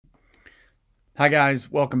Hi, guys.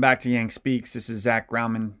 Welcome back to Yank Speaks. This is Zach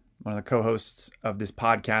Grauman, one of the co-hosts of this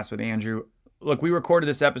podcast with Andrew. Look, we recorded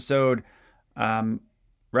this episode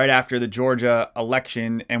right after the Georgia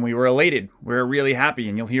election, and we were elated. We were really happy,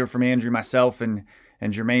 and you'll hear from Andrew, myself, and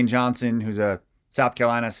Jermaine Johnson, who's a South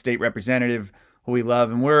Carolina state representative who we love,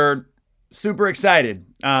 and we're super excited.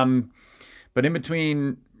 But in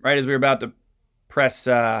between, right as we were about to press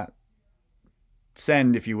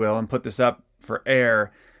send, if you will, and put this up for air,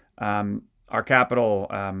 our capital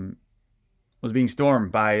was being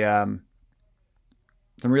stormed by some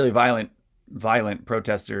really violent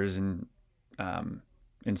protesters and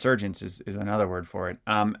insurgents is another word for it.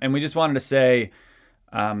 And we just wanted to say,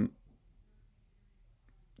 to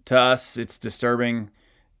us, it's disturbing,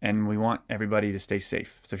 and we want everybody to stay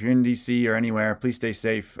safe. So if you're in DC or anywhere, please stay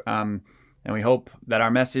safe. And we hope that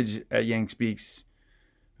our message at Yank Speaks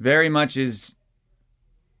very much is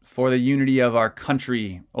for the unity of our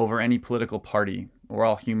country over any political party. We're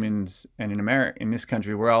all humans, and in this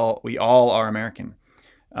country, we all are American.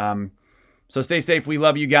 So stay safe. We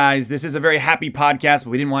love you guys. This is a very happy podcast, but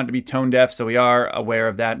we didn't want it to be tone deaf, so we are aware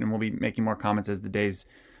of that, and we'll be making more comments as the days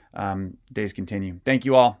continue. Thank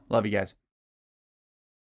you all. Love you guys.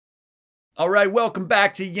 All right, welcome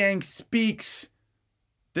back to Yank Speaks.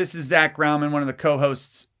 This is Zach Grauman, one of the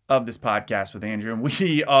co-hosts of this podcast with Andrew, and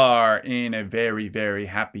we are in a very, very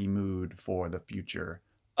happy mood for the future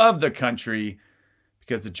of the country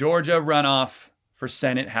because the Georgia runoff for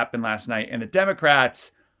Senate happened last night, and the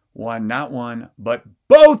Democrats won not one, but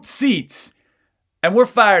both seats. And we're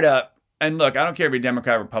fired up. And look, I don't care if you're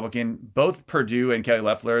Democrat or Republican. Both Perdue and Kelly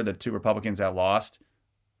Loeffler, the two Republicans that lost,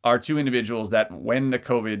 are two individuals that, when the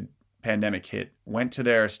COVID pandemic hit, went to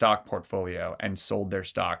their stock portfolio and sold their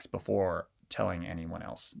stocks before telling anyone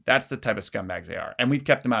else. That's the type of scumbags they are. And we've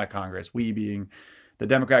kept them out of Congress, we being the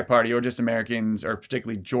Democratic Party or just Americans or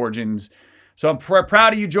particularly Georgians. So I'm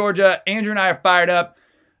proud of you, Georgia. Andrew and I are fired up.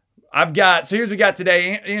 So here's what we got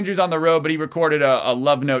today. Andrew's on the road, but he recorded a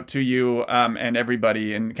love note to you and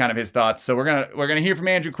everybody and kind of his thoughts. So we're gonna hear from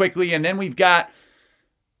Andrew quickly, and then we've got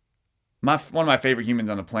one of my favorite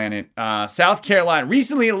humans on the planet, South Carolina,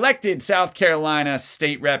 recently elected South Carolina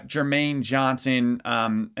State Rep Jermaine Johnson,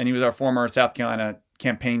 and he was our former South Carolina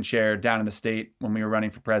campaign chair down in the state when we were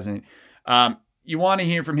running for president. You want to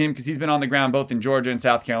hear from him because he's been on the ground both in Georgia and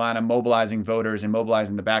South Carolina, mobilizing voters and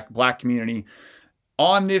mobilizing the black community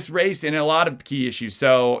on this race and a lot of key issues.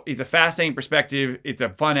 So it's a fascinating perspective. It's a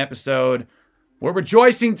fun episode. We're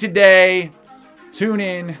rejoicing today. Tune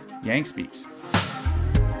in. Yank Speaks.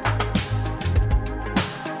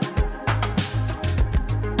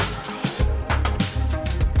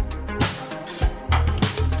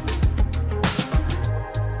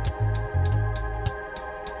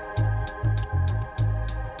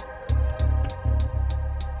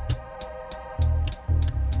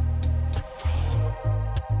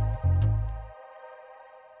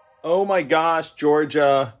 Oh my gosh,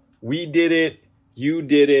 Georgia, we did it. You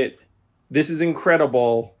did it. This is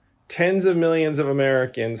incredible. Tens of millions of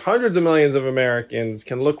Americans, hundreds of millions of Americans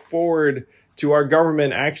can look forward to our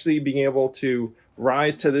government actually being able to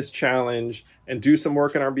rise to this challenge and do some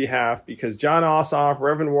work on our behalf because Jon Ossoff,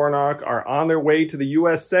 Reverend Warnock are on their way to the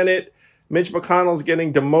U.S. Senate. Mitch McConnell's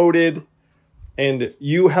getting demoted, and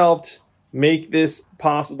you helped make this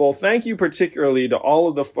possible. Thank you particularly to all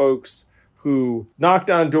of the folks who knocked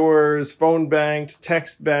on doors, phone banked,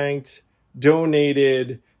 text banked,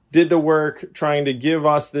 donated, did the work trying to give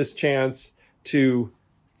us this chance to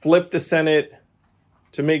flip the Senate,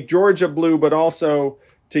 to make Georgia blue, but also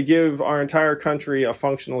to give our entire country a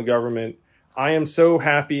functional government. I am so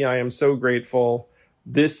happy. I am so grateful.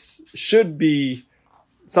 This should be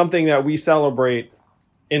something that we celebrate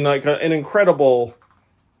in like an incredible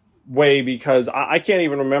way because I can't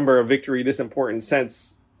even remember a victory this important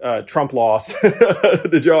since Trump lost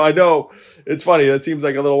to Joe. I know it's funny. That seems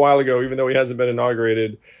like a little while ago, even though he hasn't been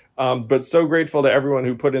inaugurated. But so grateful to everyone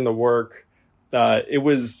who put in the work. It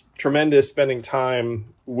was tremendous spending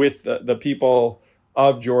time with the people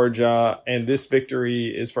of Georgia. And this victory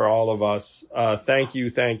is for all of us. Thank you,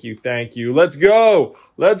 thank you, thank you. Let's go.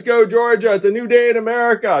 Let's go, Georgia. It's a new day in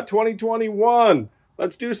America, 2021.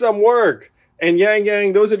 Let's do some work. And Yang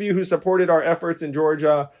Gang, those of you who supported our efforts in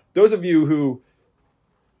Georgia, those of you who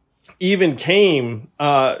even came,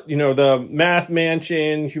 the Math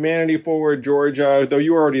Mansion, Humanity Forward, Georgia, though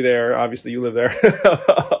you were already there. Obviously, you live there.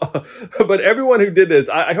 But everyone who did this,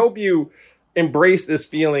 I hope you embrace this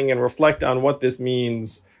feeling and reflect on what this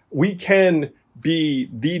means. We can be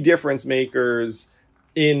the difference makers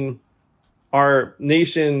in our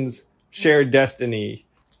nation's shared destiny.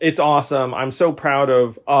 It's awesome. I'm so proud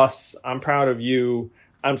of us. I'm proud of you.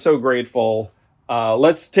 I'm so grateful.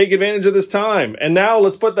 Let's take advantage of this time. And now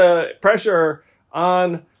let's put the pressure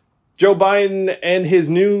on Joe Biden and his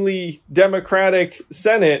newly Democratic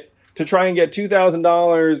Senate to try and get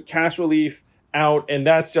 $2,000 cash relief out. And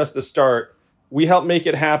that's just the start. We helped make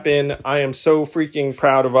it happen. I am so freaking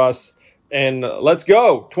proud of us. And let's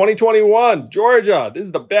go. 2021, Georgia. This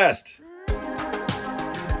is the best.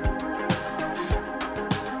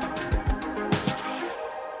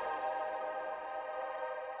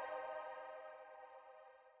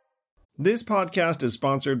 This podcast is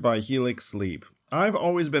sponsored by Helix Sleep. I've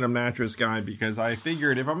always been a mattress guy because I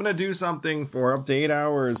figured if I'm going to do something for up to 8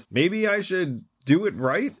 hours, maybe I should do it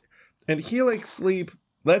right. And Helix Sleep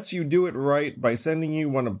lets you do it right by sending you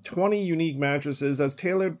one of 20 unique mattresses that's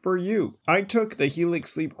tailored for you. I took the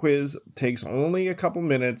Helix Sleep quiz, takes only a couple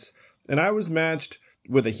minutes, and I was matched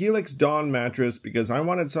with a Helix Dawn mattress because I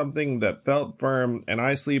wanted something that felt firm and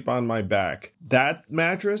I sleep on my back. That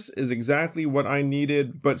mattress is exactly what I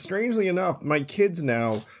needed, but strangely enough, my kids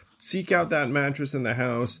now seek out that mattress in the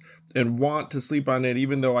house and want to sleep on it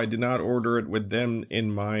even though I did not order it with them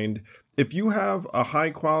in mind. If you have a high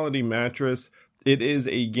quality mattress, it is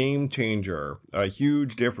a game changer, a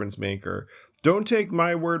huge difference maker. Don't take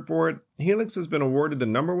my word for it. Helix has been awarded the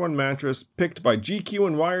 #1 mattress picked by GQ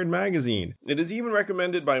and Wired magazine. It is even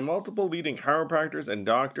recommended by multiple leading chiropractors and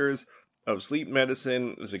doctors of sleep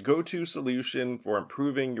medicine as a go-to solution for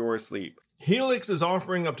improving your sleep. Helix is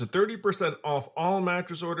offering up to 30% off all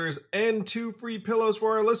mattress orders and 2 free pillows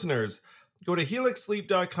for our listeners. Go to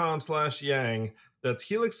helixsleep.com/yang. That's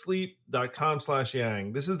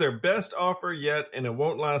helixsleep.com/yang. This is their best offer yet, and it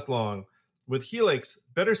won't last long. With Helix,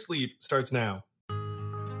 better sleep starts now.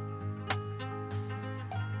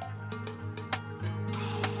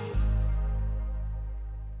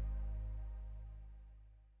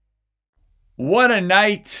 What a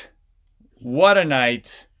night. What a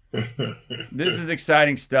night. This is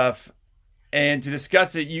exciting stuff. And to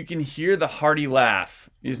discuss it, you can hear the hearty laugh.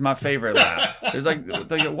 Is my favorite laugh. There's like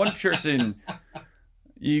one person,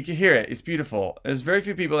 you can hear it. It's beautiful. There's very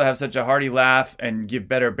few people that have such a hearty laugh and give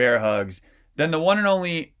better bear hugs than the one and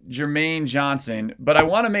only Jermaine Johnson. But I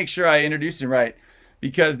want to make sure I introduce him right,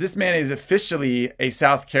 because this man is officially a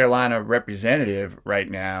South Carolina representative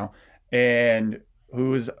right now, and who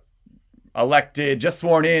was elected, just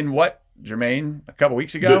sworn in, what, Jermaine, a couple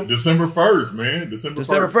weeks ago? December 1st, man. December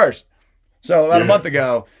 1st. So about a month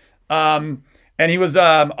ago. And he was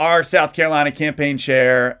our South Carolina campaign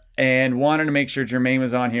chair, and wanted to make sure Jermaine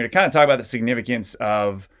was on here to kind of talk about the significance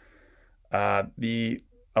of the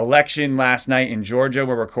election last night in Georgia.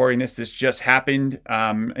 We're recording this. This just happened,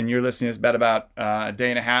 and you're listening to this about a day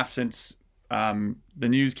and a half since the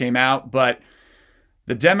news came out. But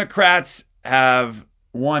the Democrats have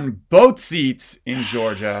won both seats in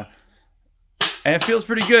Georgia, and it feels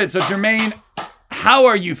pretty good. So, Jermaine, how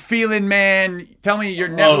are you feeling, man? Tell me your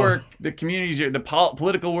network, the communities, the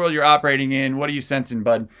political world you're operating in. What are you sensing,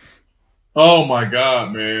 bud? Oh my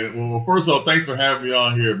God, man. Well, first of all, thanks for having me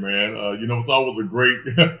on here, man. It's always a great,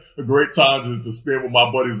 a great time to spend with my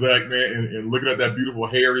buddy Zach, man, and looking at that beautiful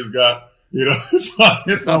hair he's got. It's not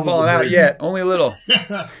falling out yet. Only a little.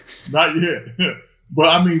 Not yet. But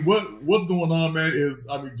I mean, what's going on, man, is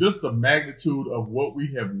just the magnitude of what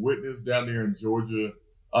we have witnessed down there in Georgia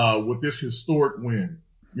with this historic win.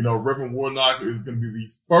 Reverend Warnock is going to be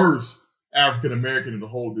the first African American to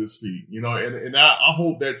hold this seat, and I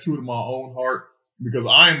hold that true to my own heart, because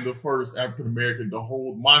I am the first African American to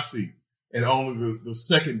hold my seat, and only the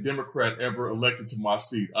second Democrat ever elected to my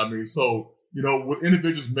seat. So with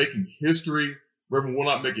individuals making history, Reverend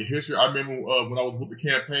Warnock making history. I remember when I was with the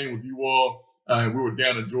campaign with you all, we were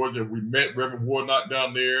down in Georgia. We met Reverend Warnock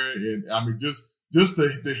down there, and just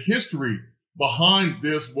the history behind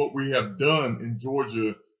this, what we have done in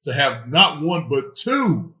Georgia, to have not one but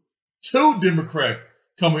two Democrats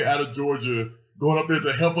coming out of Georgia, going up there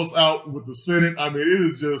to help us out with the Senate.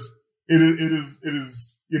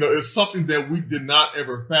 It's something that we did not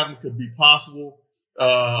ever fathom could be possible.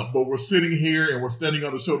 But we're sitting here and we're standing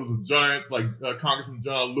on the shoulders of giants like Congressman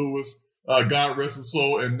John Lewis, God rest his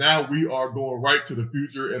soul. And now we are going right to the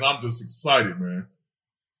future. And I'm just excited, man.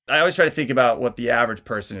 I always try to think about what the average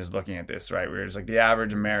person is looking at this, right? Where it's like the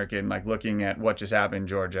average American, like looking at what just happened in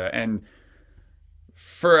Georgia. And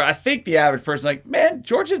I think the average person, like, man,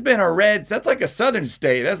 Georgia's been a red. That's like a southern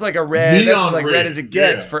state. That's like a red. That's like red as it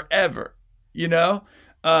gets forever,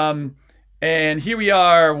 And here we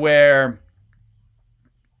are, where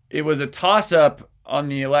it was a toss up on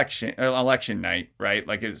the election night, right?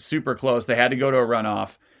 Like, it was super close. They had to go to a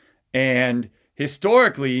runoff, and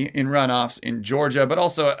historically in runoffs in Georgia, but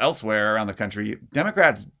also elsewhere around the country,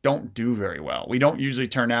 Democrats don't do very well. We don't usually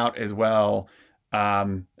turn out as well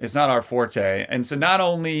It's not our forte. And so not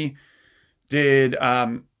only did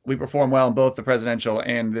we perform well in both the presidential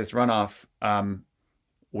and this runoff,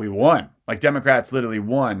 we won. Like, Democrats literally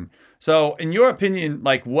won. So in your opinion,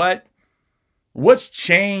 like, what's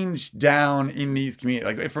changed down in these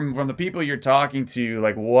communities? Like, from the people you're talking to,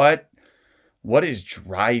 like, what is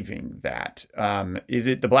driving that? Is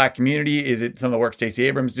it the Black community? Is it some of the work Stacey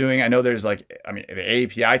Abrams doing? I know there's the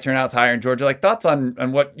AAPI turnout's higher in Georgia. Like, thoughts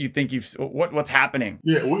on what you think what's happening?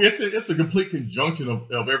 Yeah, well, it's a complete conjunction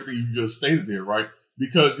of everything you just stated there, right?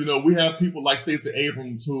 Because, we have people like Stacey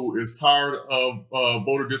Abrams who is tired of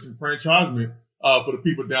voter disenfranchisement for the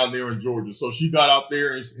people down there in Georgia. So she got out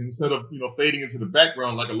there and instead of, fading into the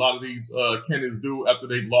background like a lot of these candidates do after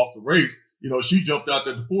they've lost the race, she jumped out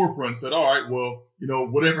at the forefront and said, all right, well,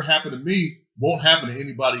 whatever happened to me won't happen to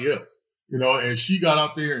anybody else. And she got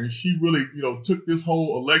out there and she really, took this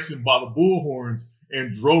whole election by the bullhorns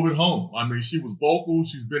and drove it home. I mean, she was vocal.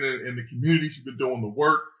 She's been in the community. She's been doing the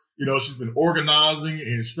work. She's been organizing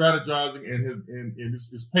and strategizing and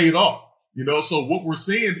it's paid off. So what we're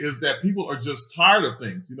seeing is that people are just tired of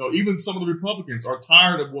things. Even some of the Republicans are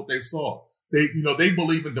tired of what they saw. They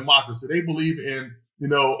believe in democracy. They believe in,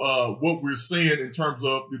 what we're seeing in terms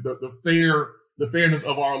of the fairness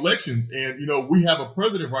of our elections. And, we have a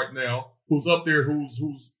president right now who's up there,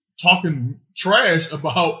 who's talking trash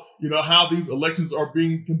about, how these elections are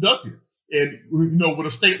being conducted. And, with a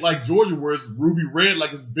state like Georgia, where it's ruby red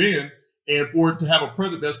like it's been, and for it to have a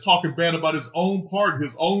president that's talking bad about his own party,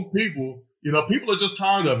 his own people, people are just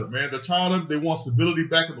tired of it, man. They're tired of it. They want civility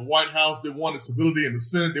back in the White House. They wanted civility in the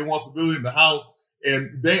Senate. They want civility in the House.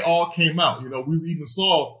 And they all came out. We even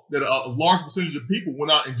saw that a large percentage of people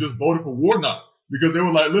went out and just voted for Warnock because they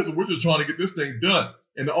were like, listen, we're just trying to get this thing done.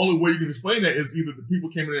 And the only way you can explain that is either the people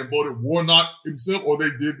came in and voted Warnock himself or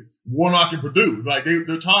they did Warnock and Perdue. Like,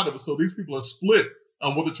 they're tired of it. So these people are split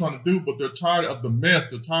on what they're trying to do, but they're tired of the mess.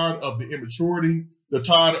 They're tired of the immaturity. They're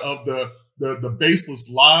tired of the baseless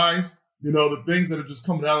lies, the things that are just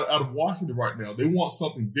coming out of Washington right now. They want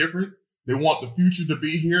something different. They want the future to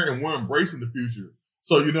be here, and we're embracing the future.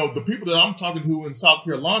 So, the people that I'm talking to in South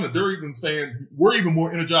Carolina, they're even saying we're even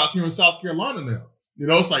more energized here in South Carolina now.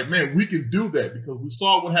 It's like, man, we can do that because we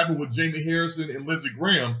saw what happened with Jamie Harrison and Lindsey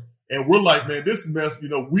Graham. And we're like, man, this mess,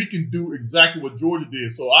 we can do exactly what Georgia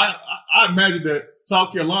did. So I imagine that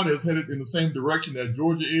South Carolina is headed in the same direction that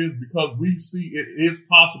Georgia is because we see it is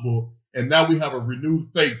possible. And now we have a renewed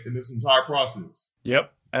faith in this entire process.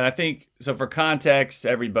 Yep. And I think, so for context,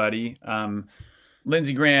 everybody,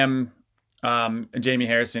 Lindsey Graham and Jamie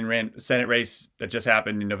Harrison ran a Senate race that just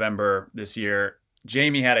happened in November this year.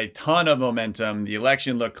 Jamie had a ton of momentum. The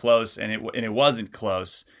election looked close, and it wasn't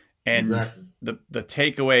close. And exactly. the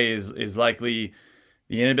takeaway is likely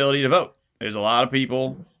the inability to vote. There's a lot of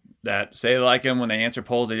people that say they like him when they answer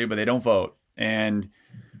polls, they do, but they don't vote. And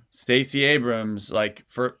Stacey Abrams,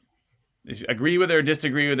 agree with her or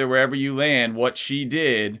disagree with her wherever you land, what she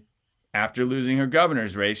did after losing her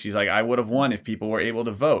governor's race, she's like, I would have won if people were able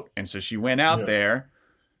to vote. And so she went out there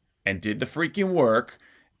and did the freaking work.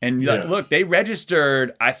 And look, they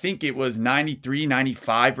registered, I think it was 93,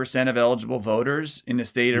 95% of eligible voters in the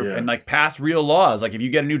state and passed real laws. Like, if you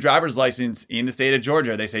get a new driver's license in the state of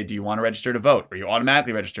Georgia, they say, do you want to register to vote? Or you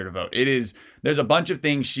automatically register to vote. There's a bunch of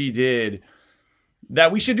things she did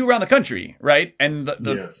that we should do around the country, right? And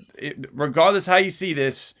regardless how you see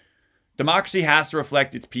this, democracy has to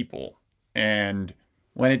reflect its people. And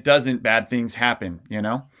when it doesn't, bad things happen,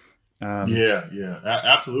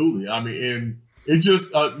 Absolutely. I mean, and it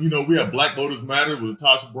just, we have Black Voters Matter with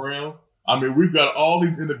Natasha Brown. I mean, we've got all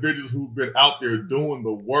these individuals who've been out there doing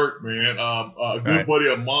the work, man. A good buddy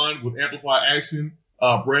of mine with Amplify Action,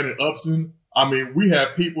 Brandon Upson. I mean, we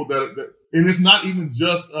have people that and it's not even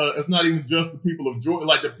just the people of Georgia.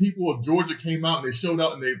 Like, the people of Georgia came out and they showed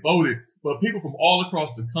out and they voted, but people from all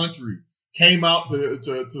across the country came out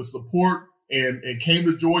to support and came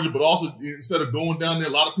to Georgia. But also, instead of going down there,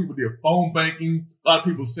 a lot of people did phone banking. A lot of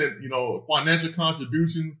people sent, financial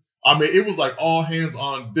contributions. I mean, it was like all hands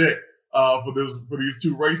on deck for these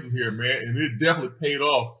two races here, man. And it definitely paid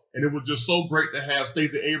off. And it was just so great to have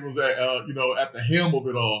Stacey Abrams at the helm of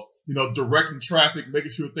it all, directing traffic,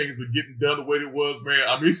 making sure things were getting done the way it was, man.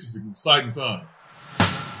 I mean, it's just an exciting time.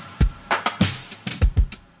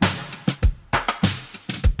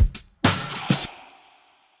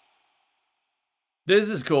 This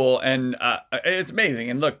is cool, and it's amazing.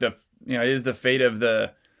 And look, it is the fate of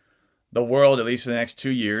the world, at least for the next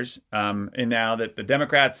 2 years. And now that the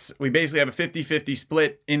Democrats, we basically have a 50-50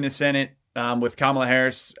 split in the Senate with Kamala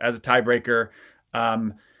Harris as a tiebreaker.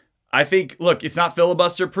 I think, look, it's not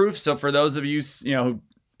filibuster proof. So for those of you, who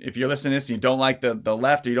if you're listening to this and you don't like the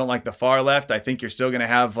left or you don't like the far left, I think you're still going to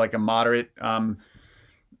have like a moderate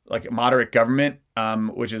government,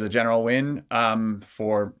 which is a general win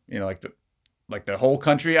for, like the whole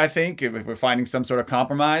country, I think, if we're finding some sort of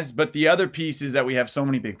compromise. But the other piece is that we have so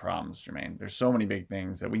many big problems, Jermaine. There's so many big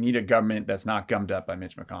things that we need a government that's not gummed up by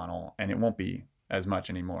Mitch McConnell, and it won't be as much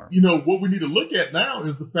anymore. What we need to look at now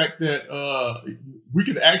is the fact that we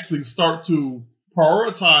can actually start to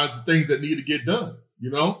prioritize the things that need to get done,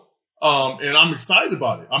 and I'm excited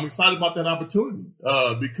about it. I'm excited about that opportunity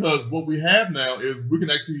because what we have now is we can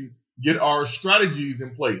actually get our strategies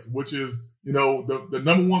in place, which is, the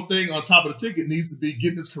number one thing on top of the ticket needs to be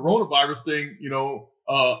getting this coronavirus thing,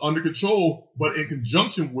 under control, but in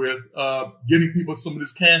conjunction with getting people some of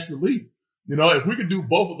this cash relief. If we can do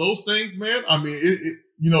both of those things, man, I mean,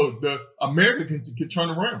 the America can turn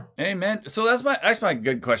around. Amen. So that's my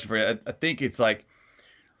good question for you. I think it's like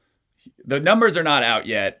the numbers are not out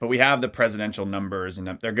yet, but we have the presidential numbers,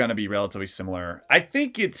 and they're going to be relatively similar. I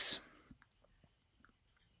think it's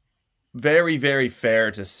very, very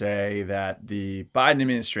fair to say that the Biden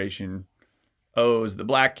administration owes the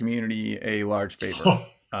black community a large favor.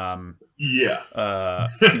 Yeah.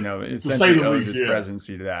 Essentially owes its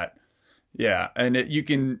presidency to that. Yeah. And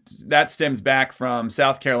that stems back from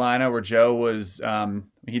South Carolina, where Joe was,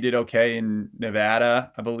 he did okay in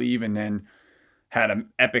Nevada, I believe, and then had an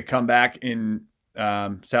epic comeback in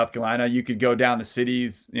South Carolina. You could go down the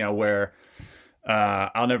cities, where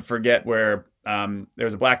I'll never forget where there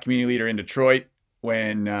was a black community leader in Detroit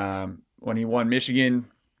when he won Michigan,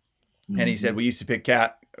 and he said, we used to pick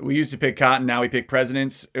cotton, now we pick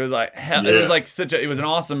presidents. It was like hell. Yes. It was like it was an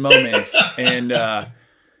awesome moment, and it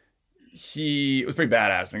was pretty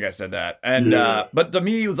badass. I think I said that, and but to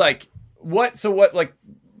me, it was like what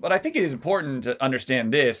I think it is important to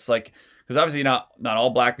understand this, like, because obviously not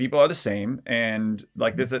all black people are the same, and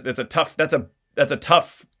like that's a tough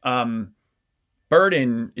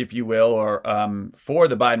burden, if you will, or for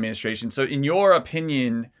the Biden administration. So in your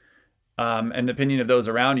opinion, and the opinion of those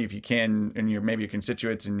around you, if you can, and maybe your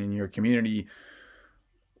constituents and in your community,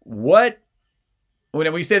 when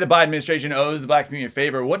we say the Biden administration owes the black community a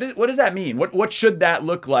favor, what does that mean? What should that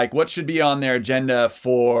look like? What should be on their agenda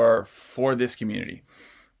for this community?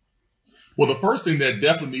 Well, the first thing that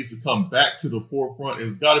definitely needs to come back to the forefront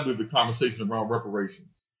has got to be the conversation around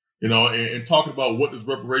reparations. And talking about what does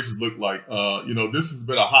reparations look like. This has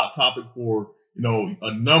been a hot topic for,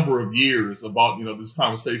 a number of years about, this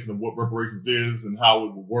conversation of what reparations is and how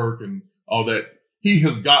it will work and all that. He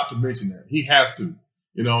has got to mention that. He has to,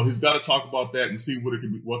 he's got to talk about that and see what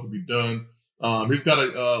can be done. He's got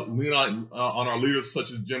to lean on our leaders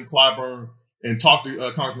such as Jim Clyburn and talk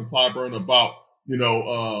to Congressman Clyburn about,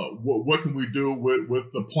 what can we do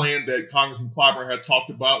with the plan that Congressman Clyburn had talked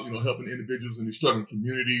about, helping individuals in these struggling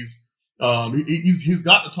communities. He's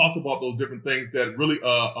got to talk about those different things that really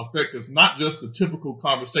affect us, not just the typical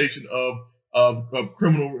conversation of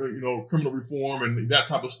criminal reform and that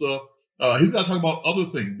type of stuff. He's got to talk about other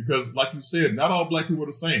things because, like you said, not all black people are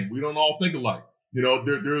the same. We don't all think alike.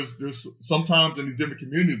 There's sometimes in these different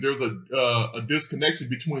communities, there's a disconnection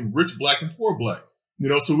between rich black and poor black.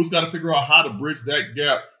 So we've got to figure out how to bridge that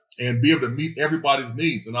gap and be able to meet everybody's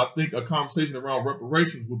needs. And I think a conversation around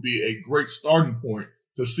reparations would be a great starting point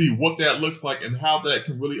to see what that looks like and how that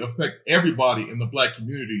can really affect everybody in the black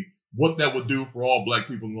community, what that would do for all black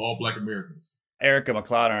people and all black Americans. Erica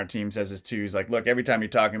McLeod on our team says this too. He's like, look, every time you're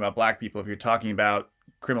talking about black people, if you're talking about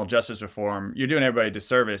criminal justice reform, you're doing everybody a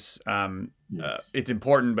disservice. Yes. It's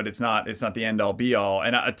important, but it's not the end all be all.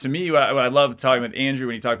 And to me, what I love talking with Andrew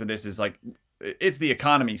when he talked about this is like, it's the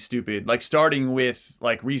economy, stupid. Like starting with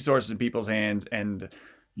like resources in people's hands and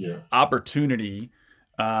opportunity,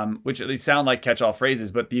 which they sound like catch-all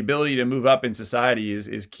phrases, but the ability to move up in society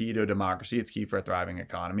is key to democracy. It's key for a thriving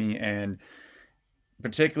economy. And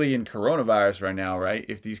particularly in coronavirus right now, right?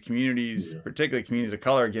 If these communities, particularly communities of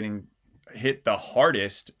color, are getting hit the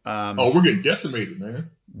hardest. We're getting decimated,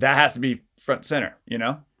 man. That has to be front and center,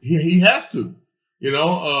 He has to.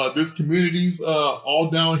 There's communities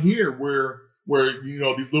all down here where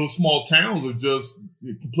these little small towns are just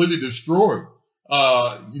completely destroyed.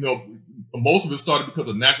 Most of it started because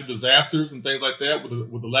of natural disasters and things like that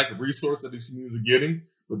with the lack of resource that these communities are getting.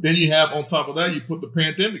 But then you have on top of that, you put the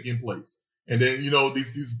pandemic in place. And then,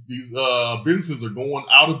 these businesses are going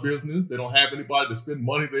out of business. They don't have anybody to spend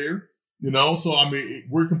money there, So, I mean,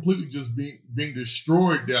 we're completely just being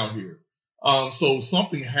destroyed down here. So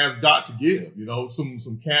something has got to give,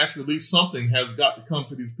 some cash relief, something has got to come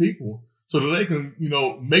to these people so that they can,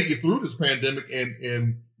 make it through this pandemic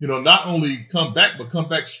and not only come back, but come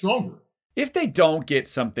back stronger. if they don't get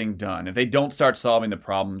something done, if they don't start solving the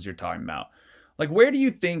problems you're talking about, like where do you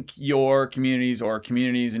think your communities or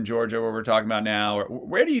communities in Georgia where we're talking about now, or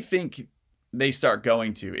where do you think they start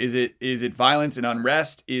going to? Is it violence and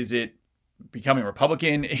unrest? Is it becoming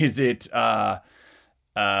Republican? Is it a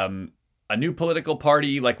new political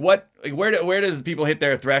party? Like where does people hit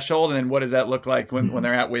their threshold, and then what does that look like when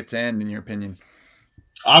they're at wit's end, in your opinion?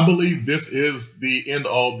 I believe this is the end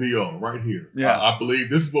all be all right here. Yeah. I believe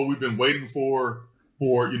this is what we've been waiting for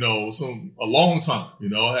a long time.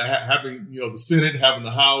 Having the Senate, having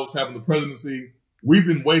the House, having the presidency, we've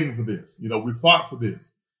been waiting for this. We fought for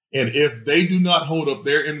this. And if they do not hold up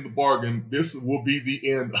their end of the bargain, this will be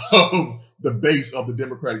the end of the base of the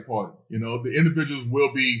Democratic Party. The individuals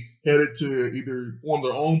will be headed to either form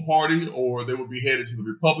their own party, or they will be headed to the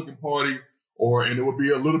Republican Party, and it will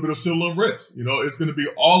be a little bit of civil unrest. It's going to be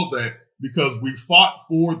all of that because we fought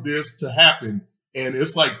for this to happen. And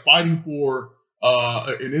it's like fighting for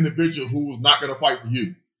an individual who was not going to fight for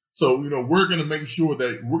you. So, we're going to make sure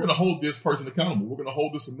that we're going to hold this person accountable. We're going to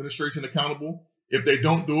hold this administration accountable. If they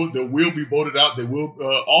don't do it, they will be voted out. They will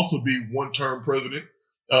also be one-term president.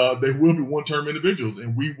 They will be one-term individuals,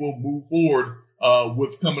 and we will move forward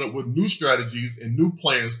with coming up with new strategies and new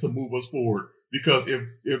plans to move us forward. Because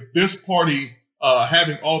if this party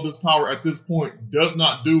having all this power at this point does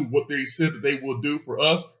not do what they said that they will do for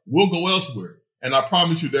us, we'll go elsewhere. And I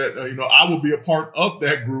promise you that I will be a part of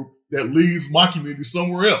that group that leads my community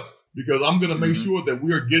somewhere else, because I'm going to make sure that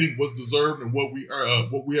we are getting what's deserved and what we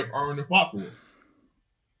have earned and fought for.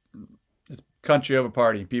 Country over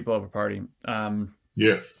party, people over party.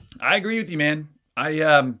 Yes, I agree with you, man. I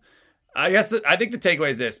guess I think the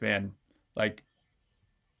takeaway is this, man. Like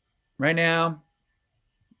right now,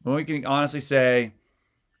 when we can honestly say,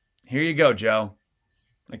 "Here you go, Joe."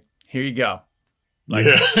 Like, here you go. Like,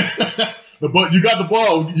 yeah. But you got the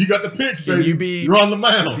ball, you got the pitch, baby. You're on the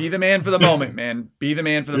mound. Be the man for the moment, man. Be the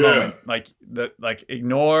man for the moment.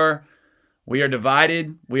 Ignore. We are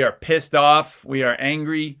divided. We are pissed off. We are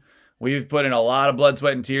angry. We've put in a lot of blood,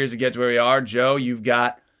 sweat, and tears to get to where we are. Joe, you've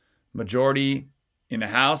got majority in the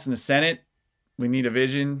House and the Senate. We need a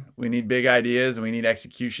vision. We need big ideas, and we need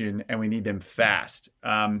execution, and we need them fast.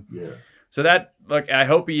 So I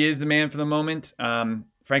hope he is the man for the moment.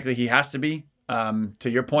 Frankly, he has to be. To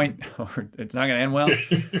your point, or it's not going to end well.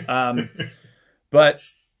 But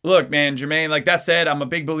look, man, Jermaine, like that said, I'm a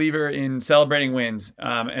big believer in celebrating wins.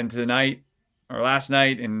 And tonight, or last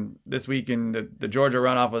night, and this week in the Georgia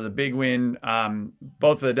runoff was a big win,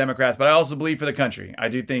 both for the Democrats, but I also believe for the country. I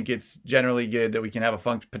do think it's generally good that we can have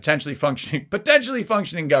a potentially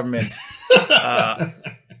functioning government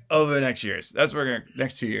over the next years. That's what we're going to,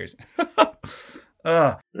 next 2 years.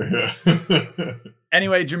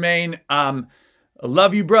 Anyway, Jermaine, I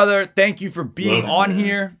love you, brother. Thank you for being on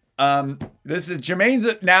here. This is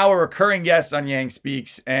Jermaine's now a recurring guest on Yang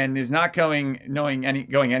Speaks and is not going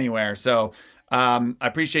anywhere. So I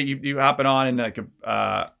appreciate you hopping on in like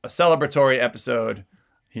a celebratory episode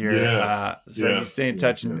here. You stay in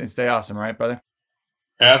touch and stay awesome, right, brother?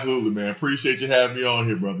 Absolutely, man. Appreciate you having me on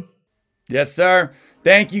here, brother. Yes, sir.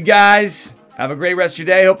 Thank you, guys. Have a great rest of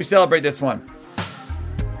your day. Hope you celebrate this one.